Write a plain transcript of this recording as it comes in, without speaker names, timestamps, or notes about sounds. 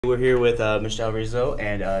We're here with Michelle Risho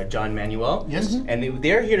and John Manuel. Yes. And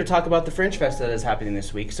they're here to talk about the Fringe Fest that is happening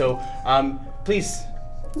this week. So please,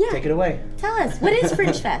 take it away. Tell us, what is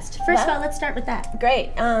Fringe Fest? First of all, let's start with that.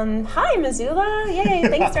 Great. Hi, Missoula. Yay,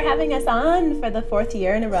 thanks for having us on for the 4th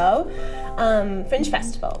year in a row. Fringe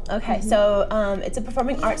Festival. Okay, so it's a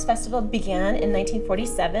performing arts festival, began in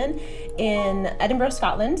 1947 in Edinburgh,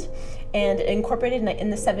 Scotland, and incorporated in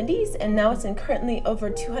the 70s, and now it's in currently over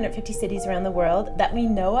 250 cities around the world that we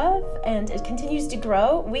know of, and it continues to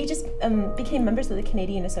grow. We just became members of the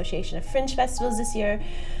Canadian Association of Fringe Festivals this year,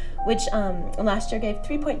 which last year gave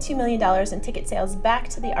 $3.2 million in ticket sales back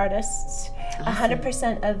to the artists.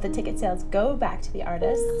 100% of the ticket sales go back to the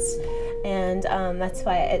artists, and that's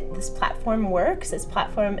why this platform works. This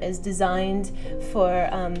platform is designed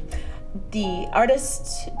for the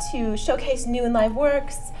artists to showcase new and live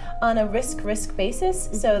works on a risk basis.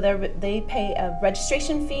 So they pay a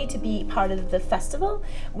registration fee to be part of the festival.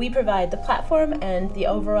 We provide the platform and the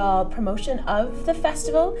overall promotion of the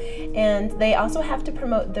festival, and they also have to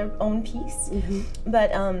promote their own piece.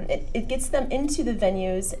 But it gets them into the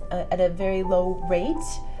venues at a very low rate.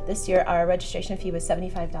 This year our registration fee was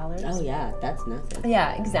 $75. Oh yeah, that's nothing.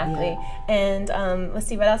 Yeah, exactly. Yeah. And let's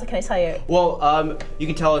see, what else can I tell you? Well, you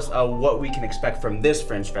can tell us what we can expect from this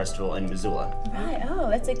Fringe Festival in Missoula. Right, oh,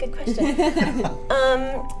 that's a good question.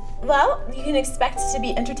 Well, you can expect to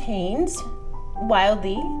be entertained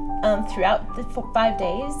wildly throughout the 5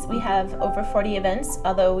 days. We have over 40 events,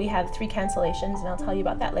 although we have 3 cancellations, and I'll tell you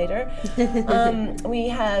about that later.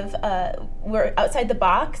 We're outside the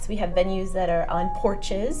box. We have venues that are on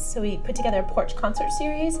porches. So we put together a porch concert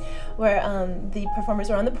series where the performers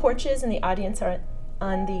are on the porches and the audience are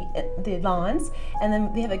on the lawns. And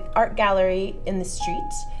then we have an art gallery in the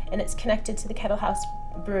street, and it's connected to the Kettle House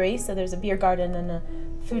Brewery. So there's a beer garden and a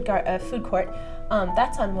food court.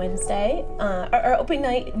 That's on Wednesday. Our opening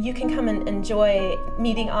night, you can come and enjoy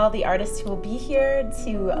meeting all the artists who will be here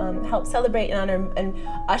to help celebrate and honor and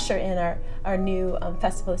usher in our new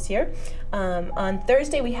festival this year. On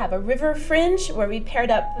Thursday, we have a river fringe where we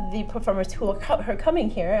paired up the performers who are coming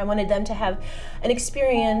here. I wanted them to have an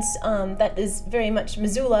experience that is very much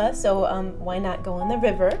Missoula, so why not go on the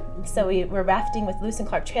river? So we're rafting with Lewis and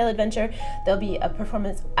Clark Trail Adventure. There'll be a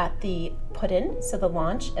performance at the Put-In, so the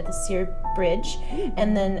launch at the Sear Bridge,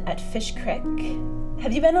 and then at Fish Creek.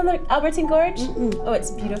 Have you been on the Alberton Gorge? Oh, it's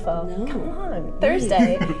beautiful. No. Come on,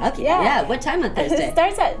 Thursday. Okay. Yeah, what time on Thursday? It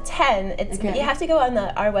starts at 10. You have to go on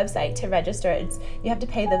our website to register. You have to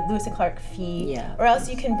pay the Lewis and Clark fee, or else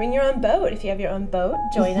you can bring your own boat. If you have your own boat,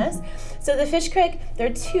 join us. So the Fish Creek, there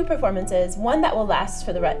are 2 performances, one that will last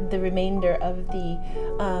for the remainder of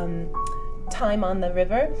the time on the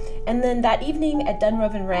river, and then that evening at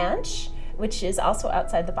Dunrovin Ranch, which is also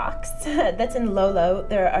outside the box, that's in Lolo.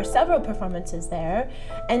 There are several performances there,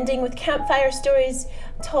 ending with campfire stories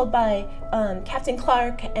told by Captain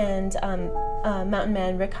Clark and mountain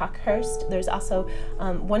man Rick Hawkhurst. There's also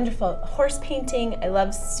wonderful horse painting. I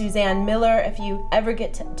love Suzanne Miller. If you ever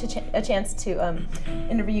get a chance to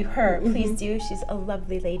interview her, please do. She's a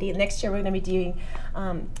lovely lady. Next year we're going to be doing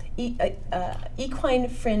equine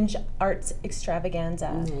fringe arts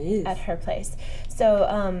extravaganza at her place.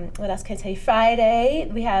 So what else can I tell you? Friday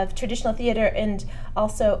we have traditional theater, and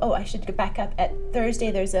also, I should go back up. At Thursday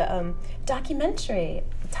there's a documentary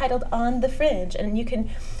titled On the Fringe, and you can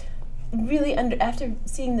really, after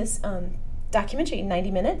seeing this documentary in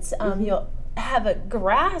 90 minutes, you'll have a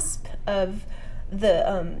grasp of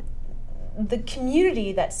the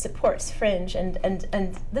community that supports Fringe, and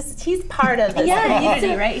he's part of this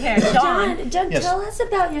community right here. John, yes. Tell us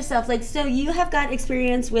about yourself. So you have got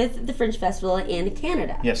experience with the Fringe Festival in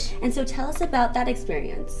Canada. Yes. And so tell us about that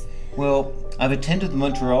experience. Well, I've attended the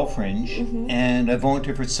Montreal Fringe, and I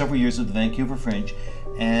volunteered for several years at the Vancouver Fringe,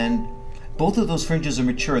 and both of those fringes are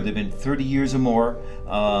mature. They've been 30 years or more.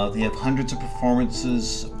 They have hundreds of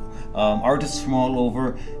performances, artists from all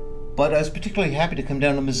over. But I was particularly happy to come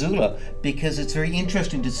down to Missoula because it's very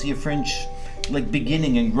interesting to see a fringe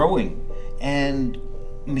beginning and growing. And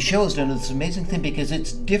Michelle has done this amazing thing because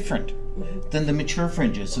it's different than the mature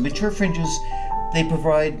fringes. The mature fringes, they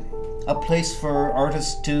provide a place for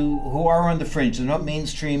artists who are on the fringe. They're not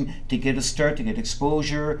mainstream, to get a start, to get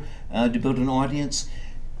exposure, to build an audience.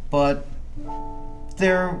 But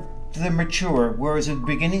they're mature, whereas a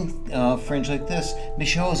beginning fringe like this,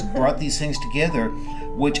 Michelle has brought these things together,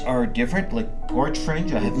 which are different, like porch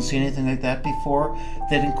fringe. I haven't seen anything like that before,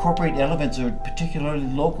 that incorporate elements that are particularly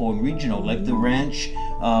local and regional, like the ranch,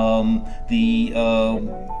 the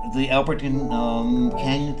Alberton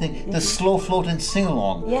Canyon thing, the slow float and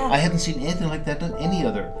sing-along. I haven't seen anything like that at any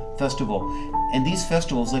other festival. And these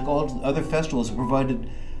festivals, like all other festivals, provided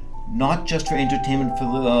not just for entertainment for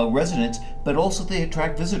the residents, but also they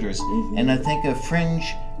attract visitors. And I think a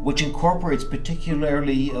fringe which incorporates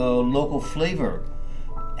particularly local flavor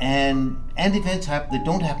and events that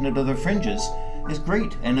don't happen at other fringes is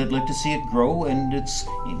great, and I'd like to see it grow, and it's,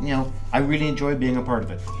 I really enjoy being a part of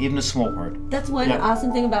it, even a small part. That's one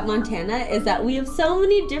awesome thing about Montana, is that we have so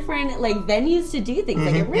many different venues to do things,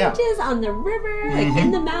 like at ranches, on the river, in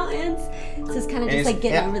the mountains. So it's kind of just like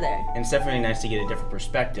getting over there. And it's definitely nice to get a different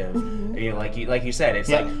perspective. Like you said, it's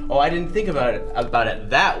like, oh, I didn't think about it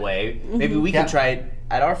that way. Maybe we can try it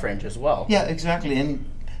at our fringe as well. Yeah, exactly. And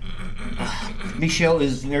Michelle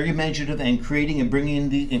is very imaginative and creating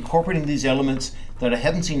and incorporating these elements that I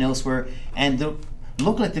haven't seen elsewhere, and they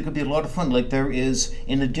look like there could be a lot of fun. Like there is,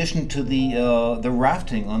 in addition to the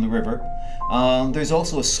rafting on the river, there's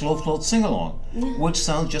also a slow float sing-along, which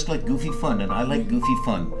sounds just like goofy fun, and I like goofy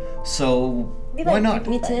fun. So why not?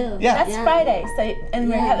 Me too. Yeah. That's Friday. So, and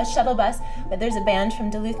we have a shuttle bus, but there's a band from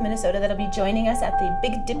Duluth, Minnesota that'll be joining us at the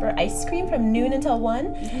Big Dipper Ice Cream from noon until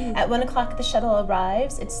 1. At 1 o'clock, the shuttle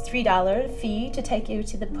arrives. It's $3 fee to take you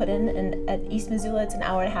to the put-in, and at East Missoula, it's an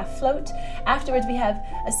hour-and-a-half float. Afterwards, we have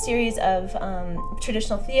a series of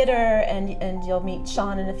traditional theater, and you'll meet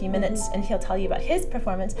Sean in a few minutes, and he'll tell you about his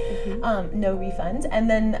performance. No refunds. And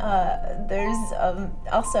then there's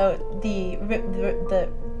also the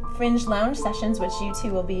Fringe Lounge sessions, which you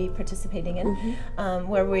two will be participating in,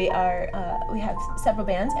 where we have several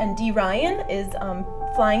bands, and D. Ryan is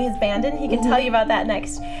flying his band in. He can tell you about that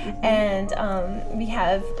next. And we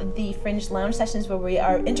have the Fringe Lounge sessions where we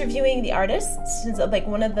are interviewing the artists. Since, like,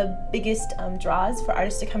 one of the biggest draws for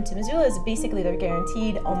artists to come to Missoula is basically they're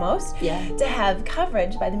guaranteed almost to have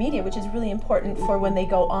coverage by the media, which is really important for when they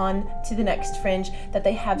go on to the next Fringe, that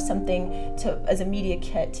they have something as a media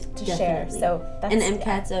kit to share. So that's, and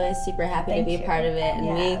MCAT's always super happy to be a part of it,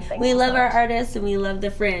 and we we love our artists, and we love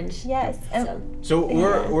the Fringe. Yes. So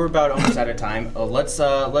we're about almost out of time. Let's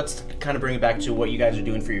kind of bring it back to what you guys are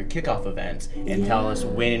doing for your kickoff events, and tell us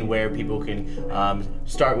when and where people can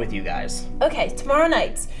start with you guys. Okay, tomorrow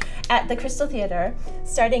night at the Crystal Theater,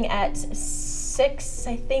 starting at 6,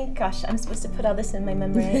 I think. Gosh, I'm supposed to put all this in my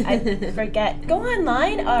memory. I forget. Go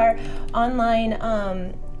online.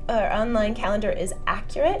 Our online calendar is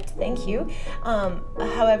accurate, thank you.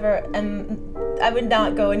 However, I would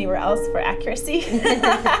not go anywhere else for accuracy.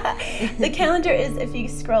 The calendar is, if you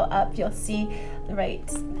scroll up, you'll see right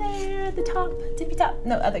there at the top, tippy top.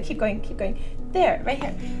 No, other, keep going. There, right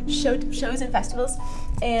here. Shows and festivals.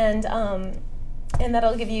 And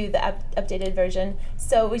that'll give you the updated version.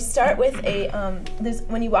 So we start with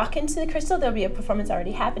when you walk into the Crystal, there'll be a performance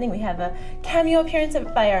already happening. We have a cameo appearance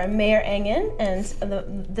by our Mayor Engen and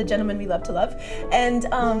the gentleman we love to love. And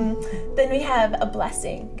then we have a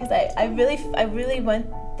blessing, because I really want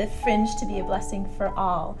the Fringe to be a blessing for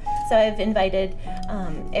all. So I've invited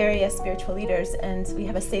area spiritual leaders, and we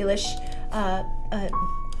have a Salish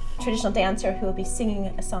traditional dancer who will be singing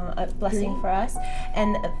a blessing for us,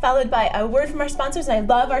 and followed by a word from our sponsors. And I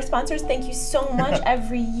love our sponsors. Thank you so much.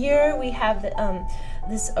 Every year we have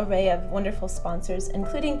this array of wonderful sponsors,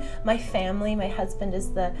 including my family. My husband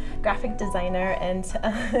is the graphic designer, and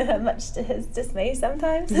much to his dismay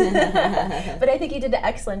sometimes. But I think he did an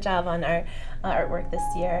excellent job on our artwork this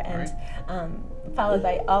year. And followed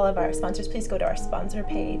by all of our sponsors. Please go to our sponsor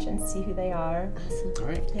page and see who they are. Awesome. All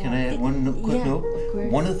right. Can I add one quick note? Of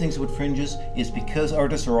course. One of the things with Fringes is because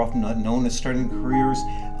artists are often not known as starting careers,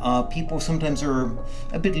 people sometimes are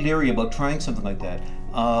a bit leery about trying something like that.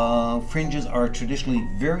 Fringes are traditionally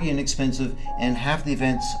very inexpensive, and half the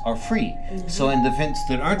events are free. So, and the events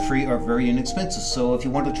that aren't free are very inexpensive. So if you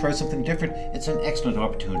want to try something different, it's an excellent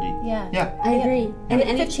opportunity. Yeah. I agree. And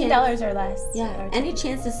any $15 or less. Any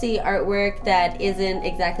chance to see artwork that isn't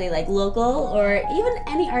exactly like local, or even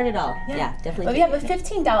any art at all. Yeah, definitely. But we have a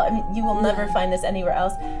 $15. I mean, you will never find this anywhere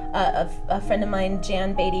else. A friend of mine,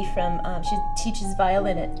 Jan Beatty, she teaches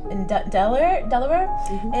violin in Delaware,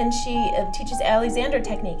 and she teaches Alexander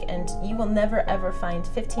technique, and you will never ever find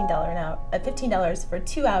 $15 for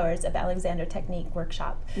 2 hours of Alexander technique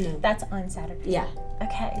workshop. No. That's on Saturday. Yeah.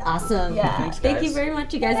 Okay. Awesome. Yeah. Thanks, Thank you very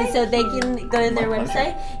much, you guys. And so they can go to their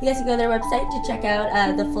website. You guys can go to their website to check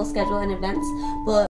out the full schedule and events.